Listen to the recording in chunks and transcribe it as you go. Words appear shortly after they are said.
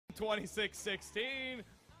26-16.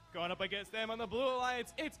 Going up against them on the Blue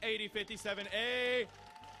Alliance, it's 8057A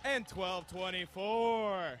and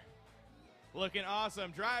 1224. Looking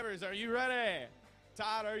awesome. Drivers, are you ready?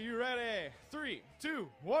 Todd, are you ready? 3, 2,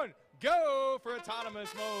 1, go for autonomous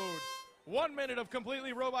mode. 1 minute of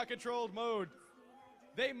completely robot-controlled mode.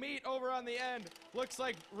 They meet over on the end. Looks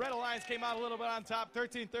like Red Alliance came out a little bit on top.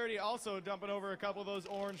 1330 also dumping over a couple of those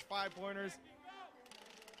orange 5-pointers.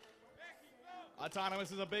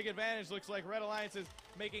 Autonomous is a big advantage. Looks like Red Alliance is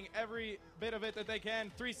making every bit of it that they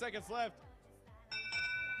can. 3 seconds left.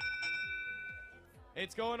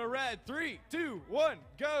 It's going to red. 3, 2, 1,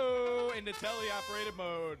 go into teleoperated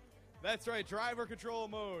mode. That's right, driver control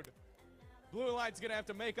mode. Blue Alliance is going to have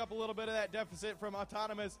to make up a little bit of that deficit from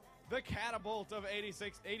autonomous. The catapult of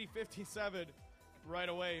 8057 right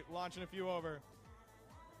away, launching a few over.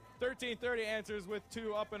 1330 answers with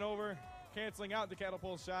 2 up and over, canceling out the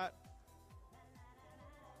catapult shot.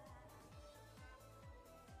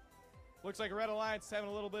 Looks like Red Alliance is having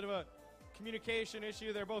a little bit of a communication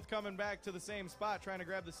issue. They're both coming back to the same spot, trying to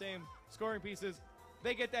grab the same scoring pieces.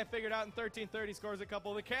 They get that figured out, and 1330 scores a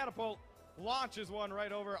couple. The catapult launches one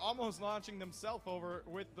right over, almost launching themselves over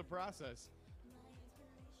with the process.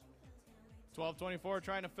 1224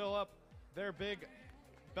 trying to fill up their big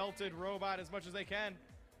belted robot as much as they can.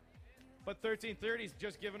 But 1330 is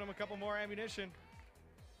just giving them a couple more ammunition.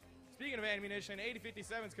 Speaking of ammunition,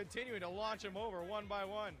 8057 is continuing to launch them over one by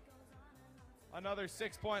one. Another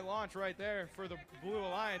 6-point launch right there for the Blue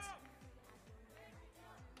Alliance.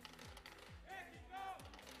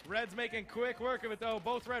 Red's making quick work of it, though.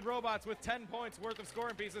 Both red robots with 10 points worth of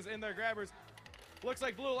scoring pieces in their grabbers. Looks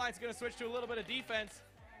like Blue Alliance is going to switch to a little bit of defense.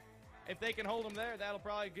 If they can hold them there, that'll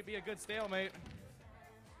probably be a good stalemate.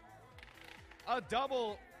 A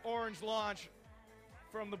double orange launch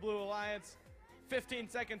from the Blue Alliance. 15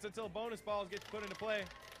 seconds until bonus balls get put into play.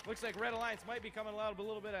 Looks like Red Alliance might be coming a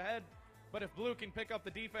little bit ahead. But if Blue can pick up the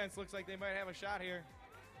defense, looks like they might have a shot here.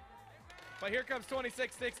 But here comes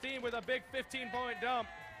 26-16 with a big 15-point dump.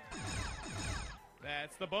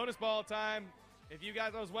 That's the bonus ball time. If you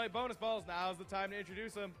got those white bonus balls, now's the time to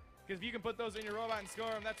introduce them. Because if you can put those in your robot and score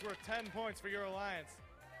them, that's worth 10 points for your alliance.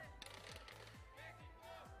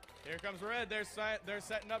 Here comes Red. They're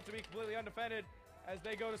setting up to be completely undefended as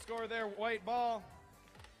they go to score their white ball.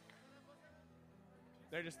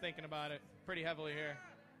 They're just thinking about it pretty heavily here.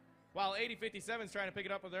 While 8057 is trying to pick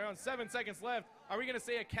it up with their own. 7 seconds left. Are we going to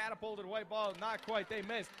see a catapulted white ball? Not quite. They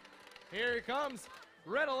missed. Here it comes.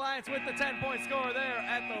 Red Alliance with the 10-point score there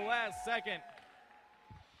at the last second.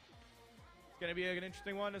 It's going to be an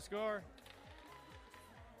interesting one to score.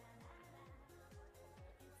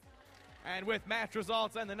 And with match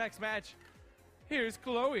results and the next match, here's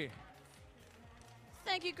Chloe.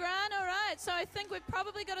 Thank you, Grant. All right, so I think we've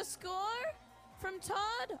probably got a score from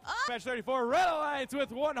Todd. Oh. Match 34, Red Alliance with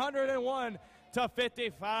 101 to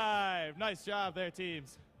 55. Nice job there,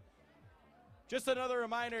 teams. Just another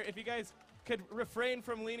reminder, if you guys could refrain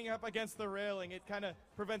from leaning up against the railing, it kind of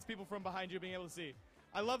prevents people from behind you being able to see.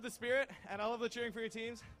 I love the spirit, and I love the cheering for your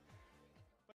teams.